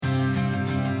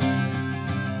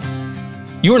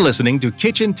You're listening to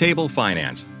Kitchen Table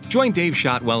Finance. Join Dave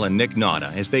Shotwell and Nick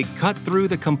Nauta as they cut through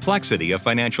the complexity of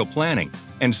financial planning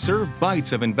and serve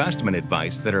bites of investment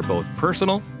advice that are both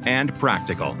personal and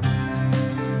practical.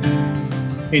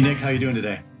 Hey, Nick, how you doing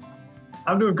today?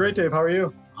 I'm doing great, Dave. How are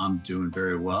you? I'm doing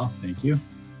very well, thank you.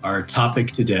 Our topic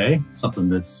today, something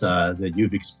that's that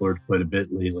you've explored quite a bit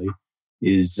lately,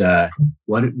 is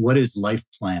what is life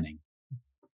planning,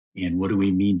 and what do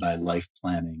we mean by life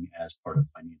planning as part of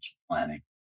financial planning?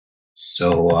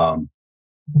 So,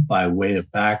 by way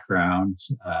of background,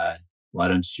 why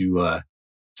don't you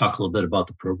talk a little bit about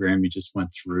the program you just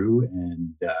went through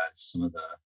and some of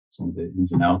the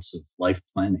ins and outs of life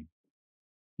planning?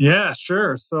 Yeah,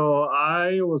 sure. So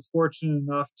I was fortunate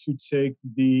enough to take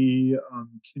the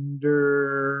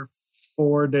Kinder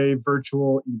 4-day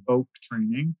virtual Evoke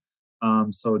training.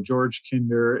 So George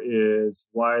Kinder is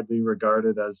widely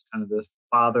regarded as kind of the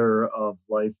father of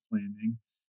life planning.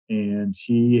 And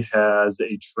he has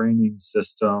a training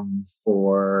system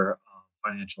for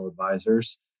financial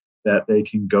advisors that they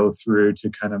can go through to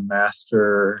kind of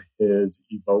master his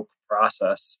Evoke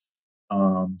process.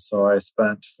 So I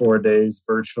spent 4 days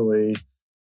virtually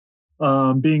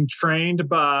being trained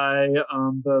by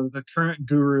the current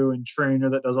guru and trainer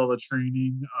that does all the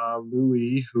training,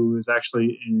 Louie, who is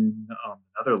actually in the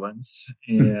Netherlands,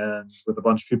 and with a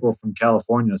bunch of people from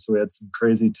California. So we had some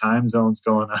crazy time zones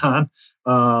going on,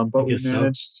 but we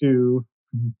managed to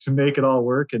make it all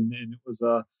work, and it was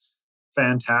a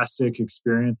fantastic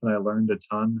experience, and I learned a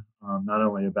ton, not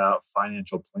only about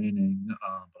financial planning,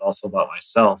 but also about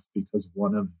myself, because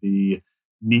one of the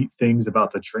neat things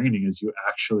about the training is you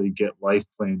actually get life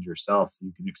planned yourself.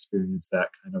 You can experience that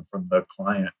kind of from the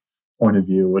client point of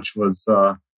view, which was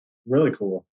really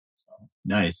cool. So.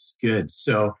 Nice, good.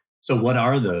 So what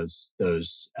are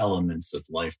those elements of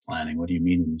life planning? What do you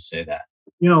mean when you say that?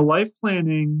 Life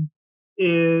planning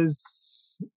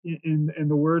is, in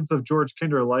the words of George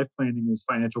Kinder, life planning is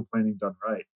financial planning done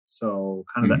right. So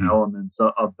kind of the elements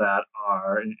of that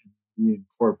are, and we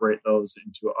incorporate those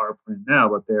into our plan now,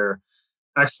 but they're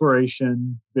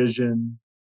exploration, vision,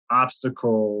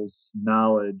 obstacles,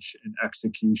 knowledge, and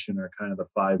execution are kind of the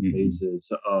 5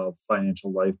 phases of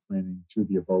financial life planning through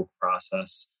the Evoke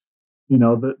process.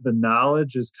 The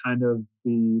knowledge is kind of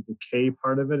the K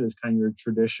part of it, is kind of your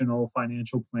traditional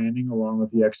financial planning, along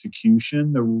with the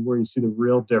execution. Where you see the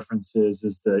real differences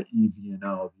is the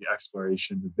EV&O, the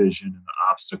exploration, the vision, and the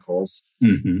obstacles.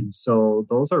 And so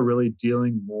those are really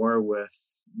dealing more with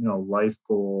life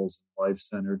goals,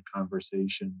 life-centered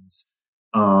conversations.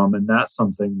 And that's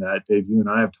something that, Dave, you and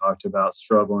I have talked about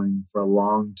struggling for a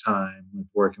long time with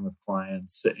working with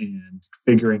clients and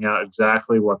figuring out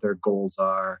exactly what their goals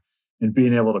are and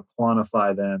being able to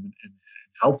quantify them and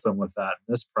help them with that.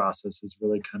 And this process is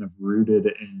really kind of rooted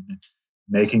in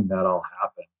making that all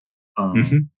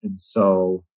happen. And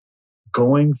so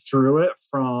going through it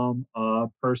from a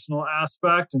personal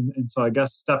aspect. And so I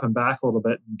guess stepping back a little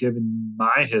bit and giving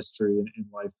my history in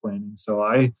life planning. So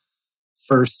I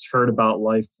first heard about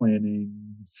life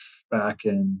planning back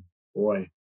in,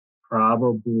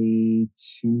 probably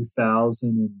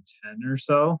 2010 or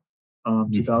so,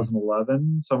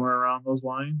 2011, somewhere around those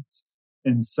lines.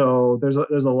 And so there's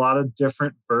a lot of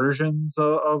different versions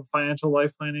of financial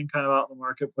life planning kind of out in the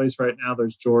marketplace right now.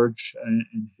 There's George and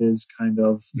his kind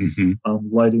of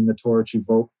lighting the torch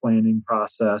Evoke planning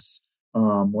process.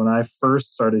 When I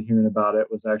first started hearing about it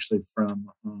was actually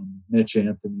from Mitch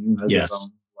Anthony, who has his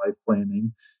own life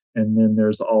planning. And then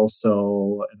there's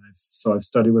also, I've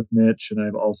studied with Mitch, and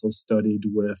I've also studied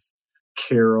with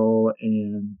Carol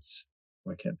and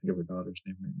I can't think of her daughter's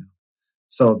name right now.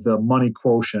 So the money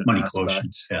quotient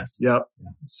aspect. Yes. Yep. Yeah.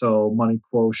 So money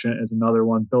quotient is another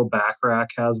one. Bill Backrack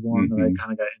has one that I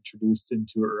kind of got introduced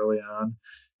into early on.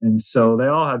 And so they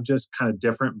all have just kind of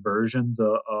different versions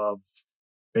of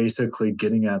basically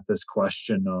getting at this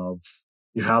question of,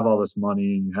 you have all this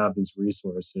money and you have these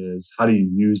resources. How do you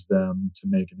use them to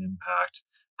make an impact?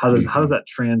 How does that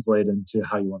translate into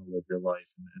how you want to live your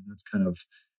life? And that's kind of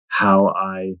how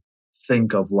I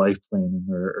think of life planning,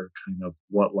 or kind of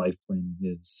what life planning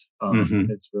is.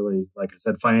 It's really, like I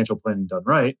said, financial planning done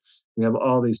right. We have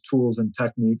all these tools and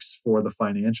techniques for the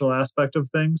financial aspect of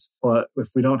things, but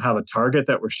if we don't have a target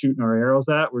that we're shooting our arrows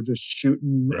at, we're just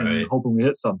shooting and hoping we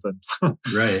hit something.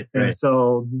 And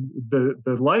so the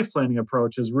life planning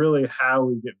approach is really how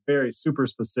we get very super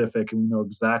specific, and we know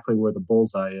exactly where the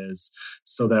bullseye is,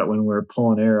 so that when we're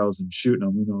pulling arrows and shooting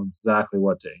them, we know exactly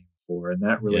what to aim for. And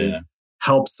that really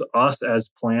helps us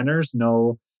as planners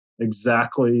know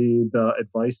exactly the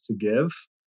advice to give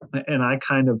And I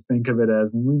kind of think of it as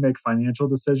when we make financial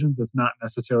decisions, it's not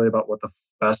necessarily about what the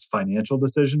best financial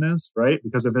decision is, right?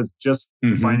 Because if it's just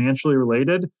financially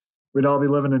related, we'd all be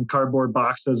living in cardboard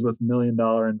boxes with $1 million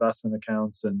investment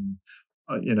accounts, and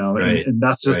and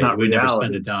that's just not we reality. Never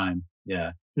spend a dime.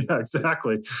 Yeah. Yeah,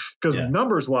 exactly. Because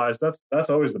numbers wise, that's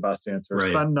always the best answer.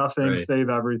 Right. Spend nothing, save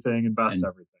everything, invest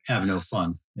everything. Have no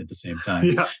fun at the same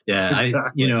time. Yeah.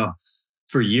 Exactly.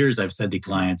 For years I've said to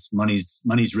clients,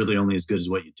 money's really only as good as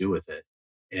what you do with it.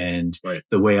 And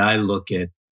the way I look at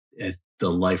the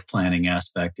life planning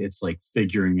aspect, it's like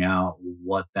figuring out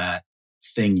what that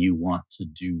thing you want to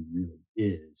do really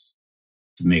is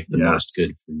to make the most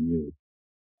good for you.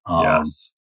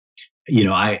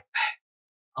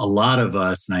 A lot of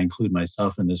us, and I include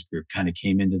myself in this group, kind of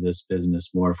came into this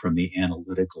business more from the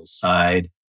analytical side,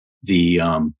 the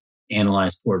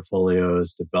analyze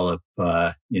portfolios, develop,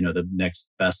 the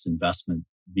next best investment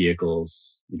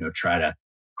vehicles, try to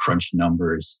crunch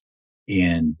numbers.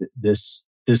 And this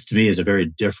to me is a very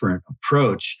different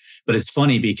approach, but it's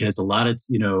funny because a lot of,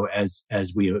 I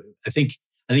think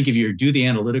if you do the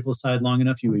analytical side long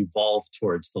enough, you evolve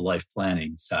towards the life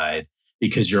planning side,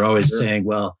 because you're always saying,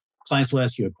 well, clients will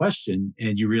ask you a question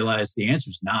and you realize the answer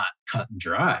is not cut and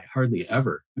dry, hardly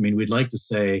ever. I mean, we'd like to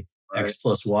say X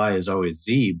plus Y is always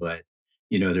Z, but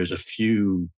there's a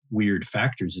few weird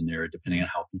factors in there depending on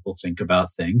how people think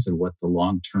about things and what the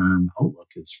long-term outlook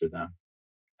is for them.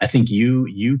 I think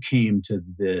you came to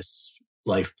this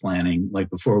life planning, like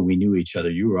before we knew each other,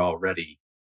 you were already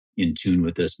in tune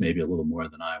with this, maybe a little more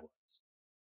than I was.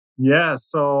 Yeah,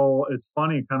 so it's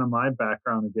funny, kind of my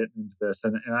background of getting into this,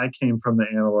 and I came from the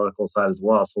analytical side as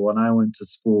well. So when I went to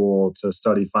school to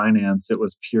study finance, it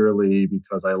was purely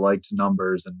because I liked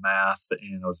numbers and math,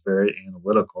 and I was very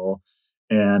analytical.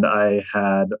 And I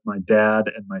had my dad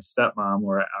and my stepmom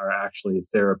are actually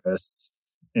therapists.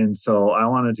 And so I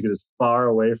wanted to get as far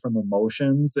away from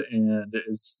emotions and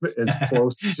as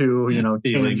close to,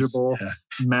 tangible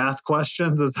math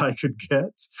questions as I could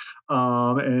get.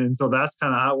 And so that's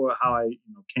kind of how I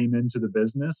came into the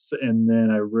business. And then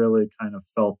I really kind of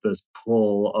felt this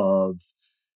pull of,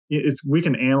 we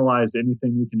can analyze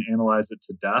anything, we can analyze it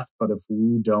to death, but if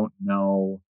we don't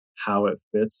know how it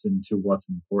fits into what's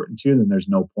important to you, then there's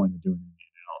no point of doing any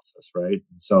analysis, right?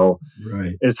 And so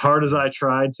as hard as I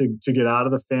tried to get out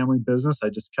of the family business, I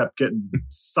just kept getting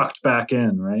sucked back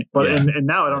in, right? But and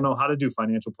now I don't know how to do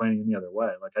financial planning any other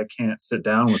way. Like I can't sit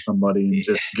down with somebody and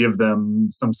just give them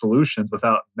some solutions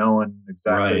without knowing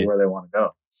exactly where they want to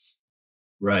go.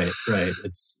 Right.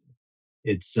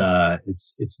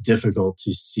 It's difficult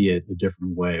to see it a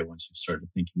different way once you started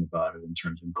thinking about it in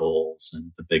terms of goals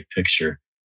and the big picture.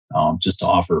 Just to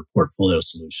offer portfolio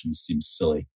solutions seems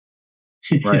silly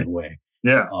in a way.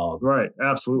 Yeah, right.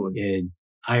 Absolutely. And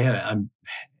I'm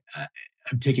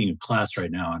taking a class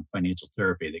right now on financial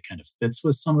therapy that kind of fits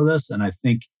with some of this. And I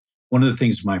think one of the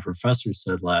things my professor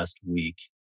said last week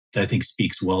that I think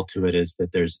speaks well to it is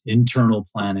that there's internal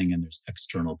planning and there's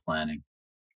external planning,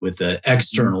 with the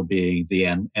external being the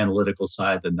analytical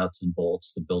side, the nuts and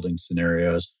bolts, the building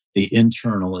scenarios. The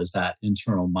internal is that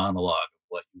internal monologue of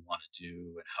what you want to do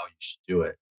and how you should do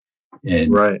it.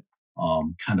 And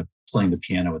kind of playing the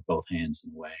piano with both hands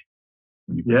in a way.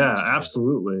 Yeah,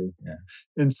 absolutely. Yeah.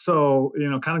 And so,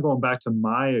 kind of going back to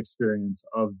my experience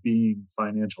of being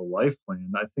financial life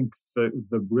planned, I think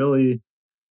the really,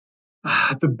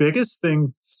 the biggest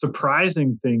thing,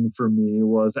 surprising thing for me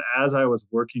was as I was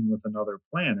working with another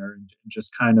planner and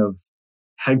just kind of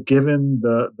had given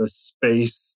the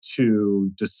space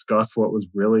to discuss what was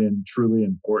really and truly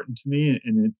important to me,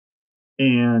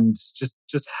 and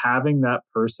just having that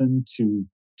person to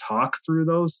talk through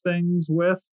those things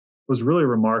with was really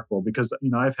remarkable, because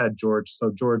I've had George.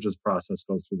 So George's process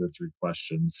goes through the 3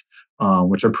 questions,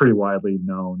 which are pretty widely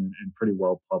known and pretty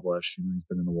well published. He's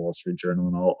been in the Wall Street Journal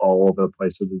and all over the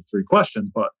place with his 3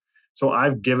 questions. But so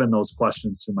I've given those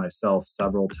questions to myself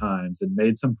several times and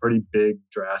made some pretty big,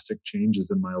 drastic changes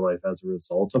in my life as a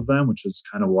result of them, which is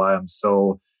kind of why I'm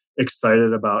so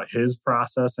excited about his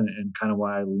process and kind of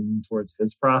why I lean towards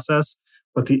his process.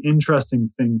 But the interesting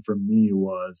thing for me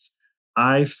was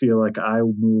I feel like I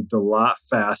moved a lot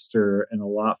faster and a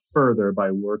lot further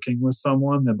by working with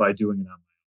someone than by doing it on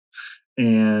my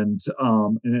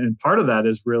own. And part of that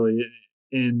is really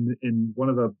in one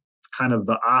of the kind of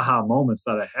the aha moments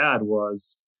that I had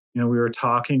was, we were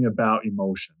talking about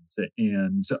emotions,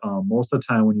 and most of the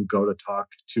time when you go to talk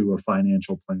to a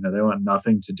financial planner, they want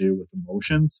nothing to do with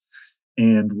emotions.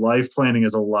 And life planning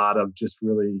is a lot of just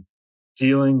really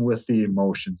dealing with the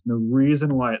emotions. And the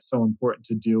reason why it's so important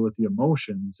to deal with the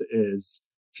emotions is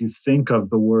if you think of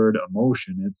the word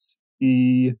emotion, it's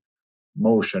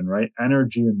motion, right?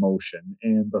 Energy and motion.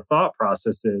 And the thought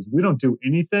process is we don't do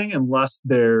anything unless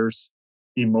there's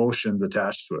emotions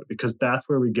attached to it, because that's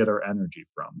where we get our energy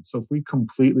from. So if we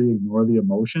completely ignore the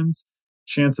emotions,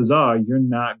 chances are you're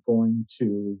not going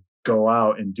to go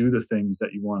out and do the things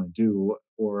that you want to do,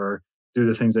 or do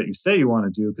the things that you say you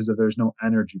want to do, because if there's no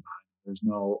energy behind it, there's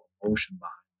no emotion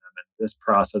behind them. And this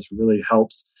process really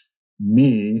helps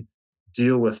me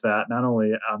deal with that, not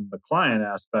only on the client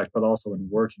aspect, but also in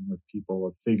working with people,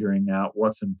 of figuring out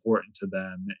what's important to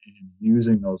them and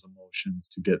using those emotions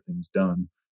to get things done.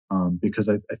 Because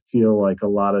I feel like a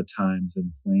lot of times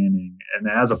in planning, and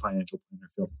as a financial planner,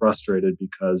 I feel frustrated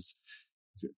because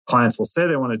clients will say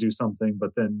they want to do something,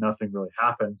 but then nothing really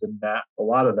happens. And that a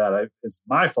lot of that is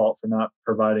my fault for not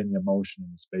providing the emotion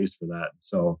and the space for that. And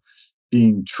so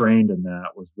being trained in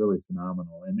that was really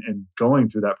phenomenal. And going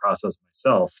through that process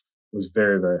myself was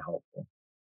very, very helpful.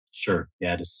 Sure.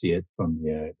 Yeah, to see it from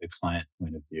the client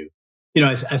point of view. You know,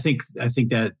 I think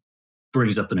that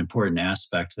brings up an important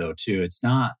aspect, though, too. It's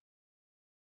not.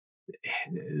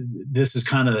 This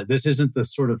isn't the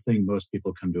sort of thing most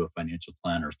people come to a financial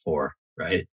planner for,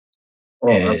 right?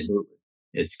 Oh, and absolutely.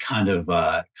 It's kind of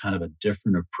a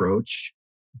different approach,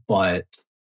 but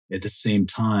at the same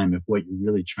time, if what you're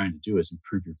really trying to do is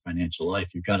improve your financial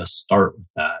life, you've got to start with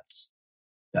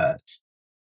that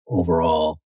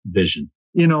overall vision.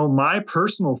 You know, my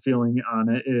personal feeling on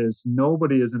it is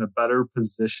nobody is in a better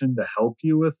position to help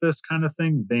you with this kind of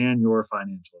thing than your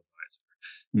financial advisor.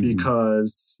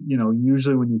 Because, you know,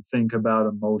 usually when you think about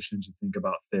emotions, you think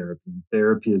about therapy. And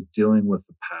therapy is dealing with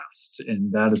the past.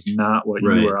 And that is not what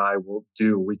you or I will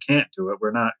do. We can't do it.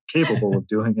 We're not capable of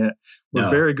doing it. We're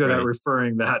very good at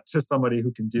referring that to somebody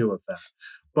who can deal with that.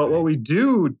 But what we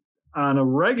do on a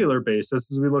regular basis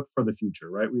is we look for the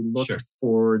future, right? We look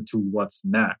forward to what's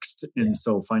next. And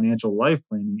so financial life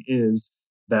planning is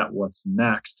that what's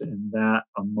next, and that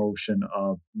emotion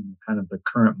of, you know, kind of the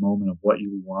current moment of what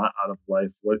you want out of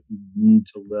life, what you need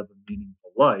to live a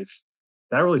meaningful life.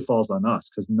 That really falls on us,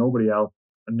 because nobody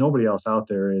else out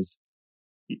there is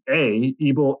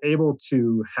able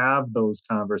to have those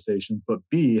conversations, but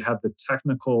B, have the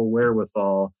technical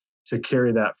wherewithal to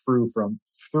carry that through from,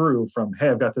 hey,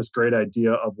 I've got this great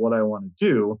idea of what I want to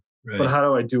do, but how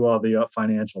do I do all the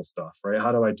financial stuff, right?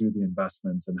 How do I do the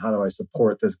investments, and how do I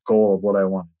support this goal of what I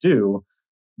want to do?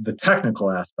 The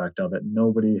technical aspect of it,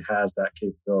 nobody has that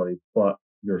capability but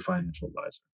your financial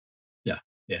advisor.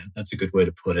 Yeah, that's a good way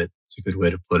to put it.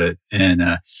 And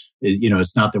you know,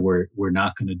 it's not that we're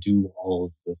not going to do all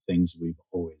of the things we've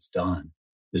always done.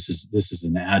 This is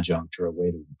an adjunct or a way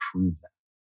to improve that.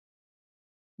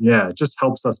 Yeah, it just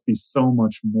helps us be so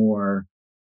much more,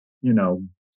 you know,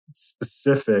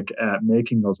 specific at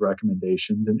making those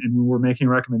recommendations. And when we're making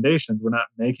recommendations, we're not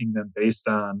making them based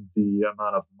on the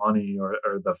amount of money or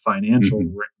the financial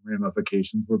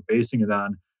ramifications. We're basing it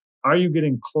on, are you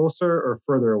getting closer or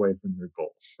further away from your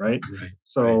goal, right?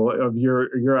 So of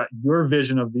your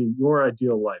vision of your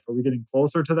ideal life, are we getting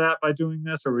closer to that by doing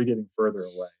this, or are we getting further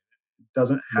away? It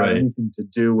doesn't have anything to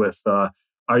do with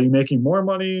are you making more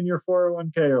money in your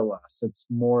 401k or less? It's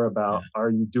more about, are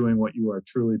you doing what you are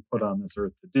truly put on this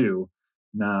earth to do,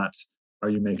 not are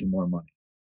you making more money?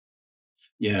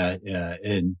 Yeah.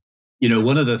 And, you know,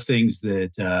 one of the things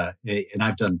that, and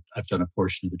I've done a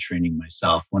portion of the training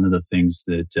myself. One of the things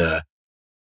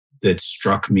that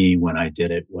struck me when I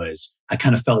did it was I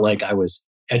kind of felt like I was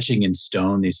etching in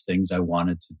stone these things I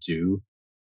wanted to do.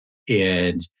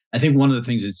 And I think one of the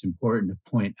things that's important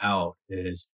to point out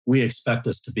is we expect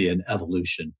this to be an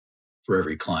evolution for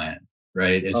every client,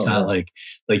 right? It's not like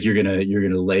you're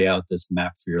gonna lay out this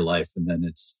map for your life and then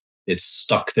it's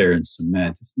stuck there in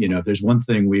cement. You know, if there's one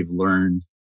thing we've learned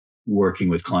working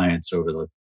with clients over the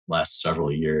last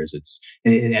several years,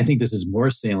 and I think this is more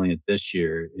salient this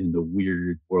year in the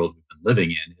weird world we've been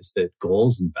living in, is that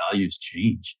goals and values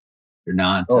change. They're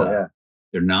not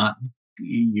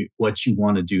what you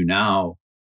want to do now.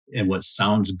 And what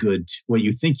sounds good, what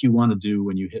you think you want to do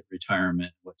when you hit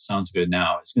retirement, what sounds good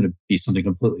now is going to be something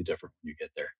completely different when you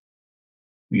get there.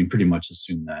 We can pretty much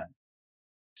assume that.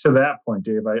 To that point,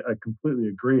 Dave, I completely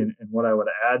agree. And what I would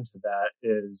add to that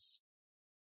is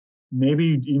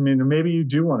maybe you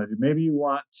do want to do, maybe you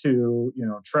want to, you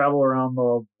know, travel around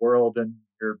the world in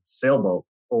your sailboat,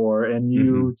 and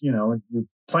you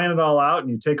plan it all out and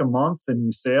you take a month and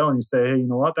you sail and you say, hey, you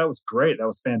know what? That was great. That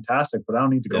was fantastic, but I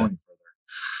don't need to go any further.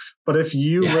 But if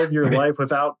you live your life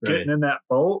without getting in that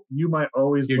boat, you might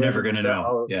always... You're never going to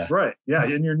know. Right. Yeah.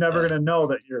 And you're never going to know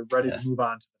that you're ready to move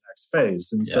on to the next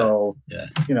phase. And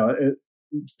you know,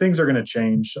 things are going to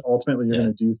change. Ultimately, you're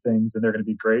going to do things and they're going to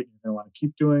be great. You're going to want to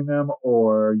keep doing them,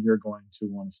 or you're going to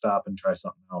want to stop and try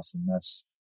something else. And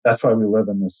that's why we live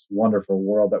in this wonderful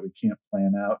world that we can't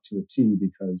plan out to a T,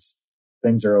 because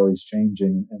things are always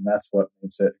changing. And that's what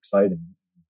makes it exciting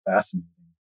and fascinating.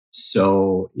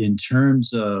 So in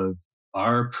terms of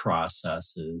our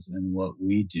processes and what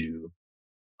we do,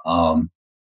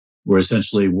 we're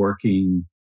essentially working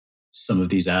some of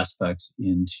these aspects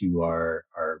into our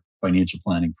financial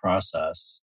planning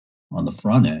process on the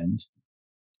front end.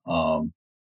 I'll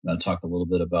talk a little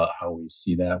bit about how we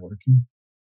see that working.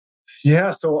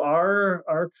 Yeah, so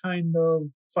our kind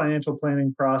of financial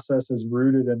planning process is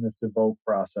rooted in this Evoke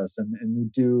process, and we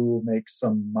do make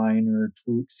some minor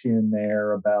tweaks here and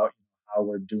there about how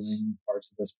we're doing parts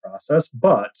of this process.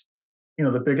 But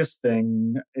the biggest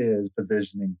thing is the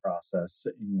visioning process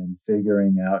and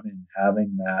figuring out and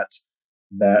having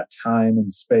that time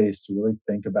and space to really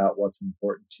think about what's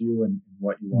important to you and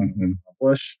what you want to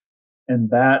accomplish. And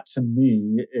that, to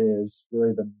me, is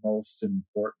really the most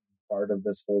important part of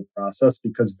this whole process,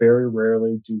 because very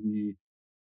rarely do we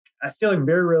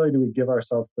give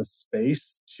ourselves the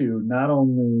space to not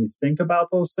only think about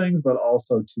those things, but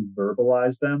also to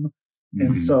verbalize them.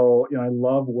 And so, I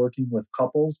love working with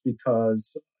couples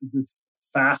because it's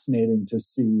fascinating to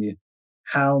see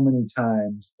how many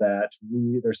times that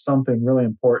there's something really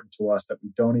important to us that we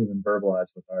don't even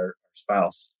verbalize with our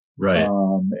spouse. Right.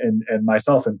 And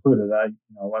myself included. I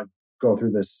go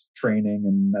through this training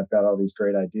and I've got all these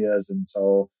great ideas. And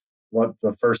so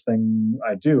the first thing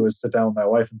I do is sit down with my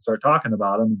wife and start talking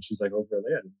about them. And she's like, "Oh,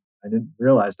 really? I didn't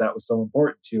realize that was so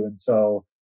important to you." And so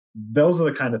those are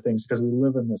the kind of things, because we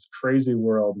live in this crazy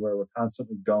world where we're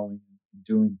constantly going and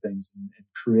doing things, and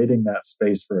creating that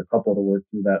space for a couple to work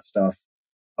through that stuff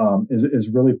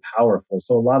is really powerful.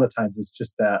 So a lot of times it's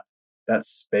just that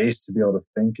space to be able to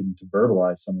think and to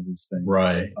verbalize some of these things.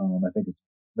 Right. I think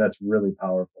that's really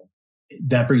powerful.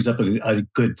 That brings up a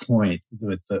good point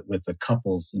with the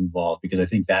couples involved, because I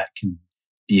think that can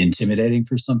be intimidating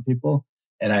for some people.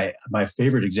 And my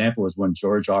favorite example is when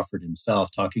George offered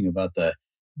himself, talking about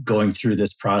going through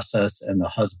this process, and the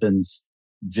husband's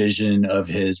vision of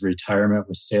his retirement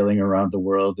was sailing around the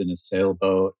world in a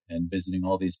sailboat and visiting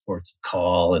all these ports of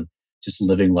call and just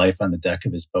living life on the deck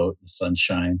of his boat in the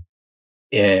sunshine.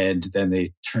 And then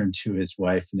they turn to his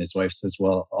wife, and his wife says,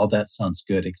 "Well, all that sounds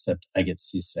good, except I get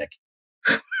seasick."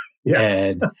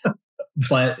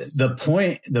 But the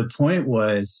point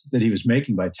was that he was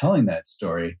making by telling that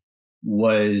story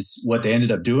was what they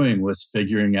ended up doing was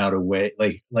figuring out a way,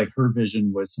 like her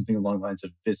vision was something along the lines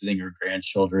of visiting her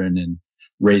grandchildren and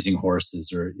raising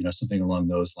horses, or something along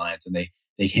those lines. And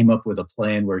they came up with a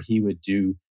plan where he would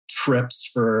do trips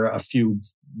for a few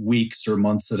weeks or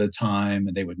months at a time,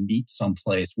 and they would meet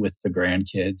someplace with the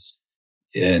grandkids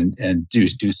and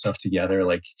do stuff together.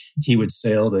 Like he would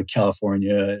sail to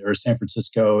California or San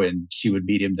Francisco, and she would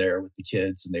meet him there with the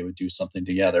kids, and they would do something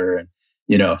together. And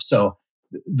so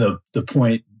the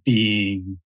point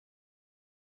being,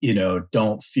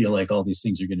 don't feel like all these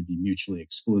things are going to be mutually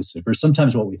exclusive. Or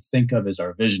sometimes what we think of as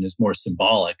our vision is more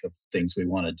symbolic of things we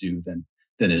want to do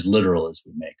than as literal as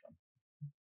we make them.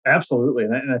 Absolutely.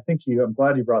 And I think I'm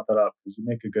glad you brought that up, because you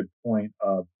make a good point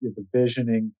of the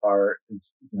visioning part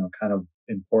is, kind of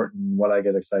important, what I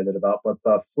get excited about. But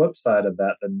the flip side of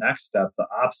that, the next step, the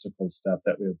obstacle step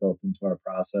that we have built into our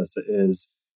process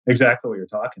is exactly what you're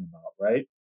talking about, right?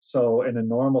 So in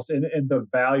the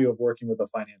value of working with a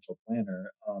financial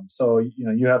planner. So,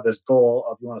 you have this goal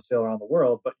of you want to sail around the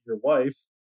world, but your wife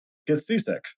gets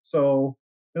seasick. So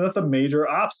that's a major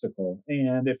obstacle.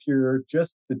 And if you're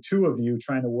just the two of you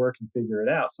trying to work and figure it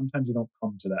out, sometimes you don't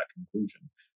come to that conclusion.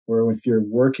 Where if you're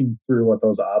working through what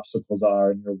those obstacles are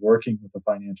and you're working with a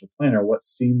financial planner, what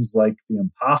seems like the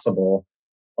impossible,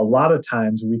 a lot of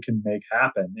times we can make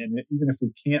happen. And even if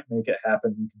we can't make it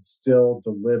happen, we can still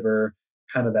deliver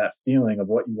kind of that feeling of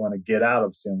what you want to get out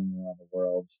of sailing around the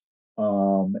world,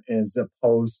 as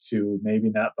opposed to maybe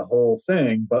not the whole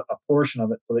thing, but a portion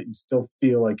of it, so that you still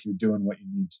feel like you're doing what you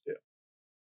need to do.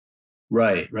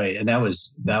 Right. And that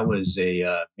was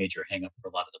a major hang up for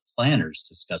a lot of the planners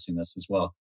discussing this as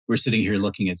well. We're sitting here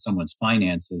looking at someone's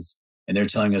finances, and they're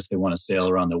telling us they want to sail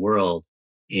around the world,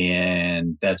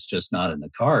 and that's just not in the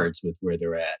cards with where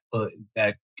they're at. Well,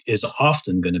 that is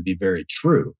often going to be very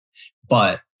true,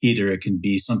 but either it can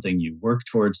be something you work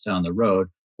towards down the road,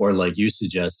 or like you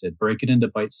suggested, break it into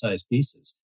bite-sized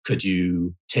pieces. Could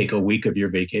you take a week of your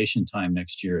vacation time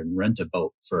next year and rent a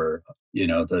boat for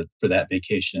that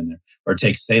vacation, or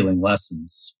take sailing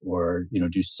lessons, or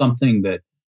do something that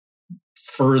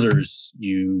furthers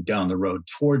you down the road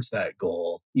towards that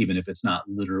goal, even if it's not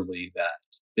literally that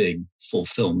big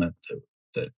fulfillment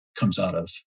that comes out of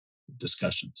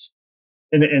discussions.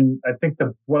 And I think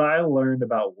what I learned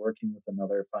about working with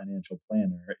another financial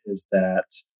planner is that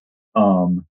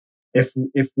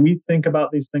if we think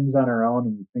about these things on our own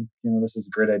and we think, this is a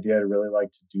great idea, I'd really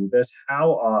like to do this,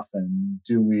 how often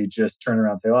do we just turn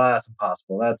around and say, well, that's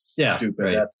impossible, that's stupid,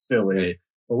 right, that's silly. Right.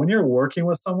 But when you're working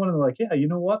with someone and they're like, yeah, you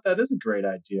know what, that is a great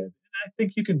idea, and I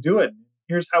think you can do it.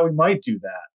 Here's how we might do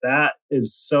that. That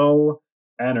is so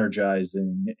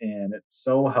energizing, and it's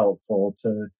so helpful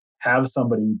to have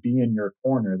somebody be in your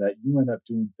corner that you end up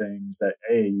doing things that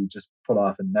A, you just put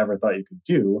off and never thought you could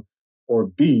do, or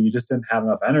B, you just didn't have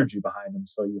enough energy behind them.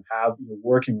 So you're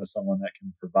working with someone that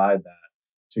can provide that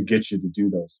to get you to do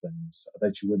those things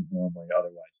that you wouldn't normally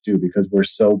otherwise do, because we're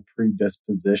so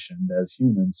predispositioned as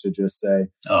humans to just say,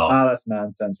 that's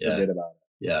nonsense, forget about it.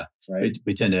 Yeah. Right.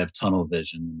 We tend to have tunnel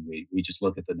vision. We just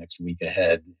look at the next week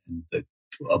ahead and the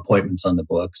appointments on the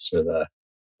books or the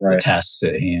tasks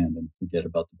at hand and forget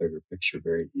about the bigger picture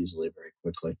very easily, very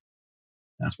quickly. Yeah.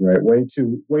 That's right. Way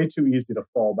too easy to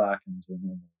fall back into the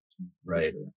normal routine.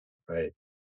 Right. Sure. Right.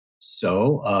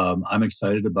 So I'm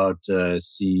excited about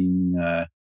seeing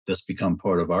this become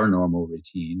part of our normal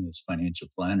routine as financial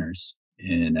planners.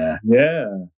 And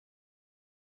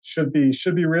should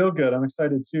be real good. I'm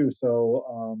excited too.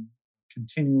 So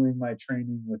continuing my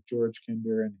training with George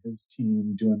Kinder and his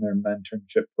team, doing their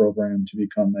mentorship program to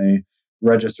become a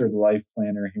registered life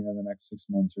planner here in the next 6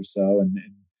 months or so, and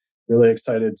really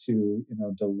excited to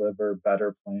deliver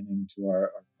better planning to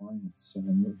our clients. So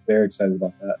I'm very excited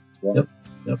about that as well.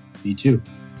 Yep. Me too.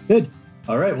 Good.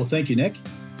 All right. Well, thank you, Nick.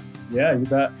 Yeah, you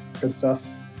bet. Good stuff.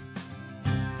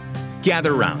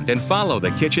 Gather round and follow the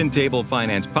Kitchen Table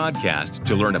Finance podcast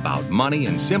to learn about money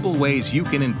and simple ways you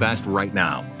can invest right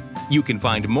now. You can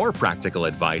find more practical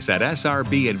advice at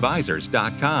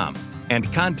srbadvisors.com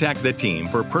and contact the team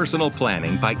for personal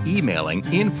planning by emailing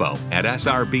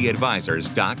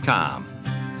info@srbadvisors.com.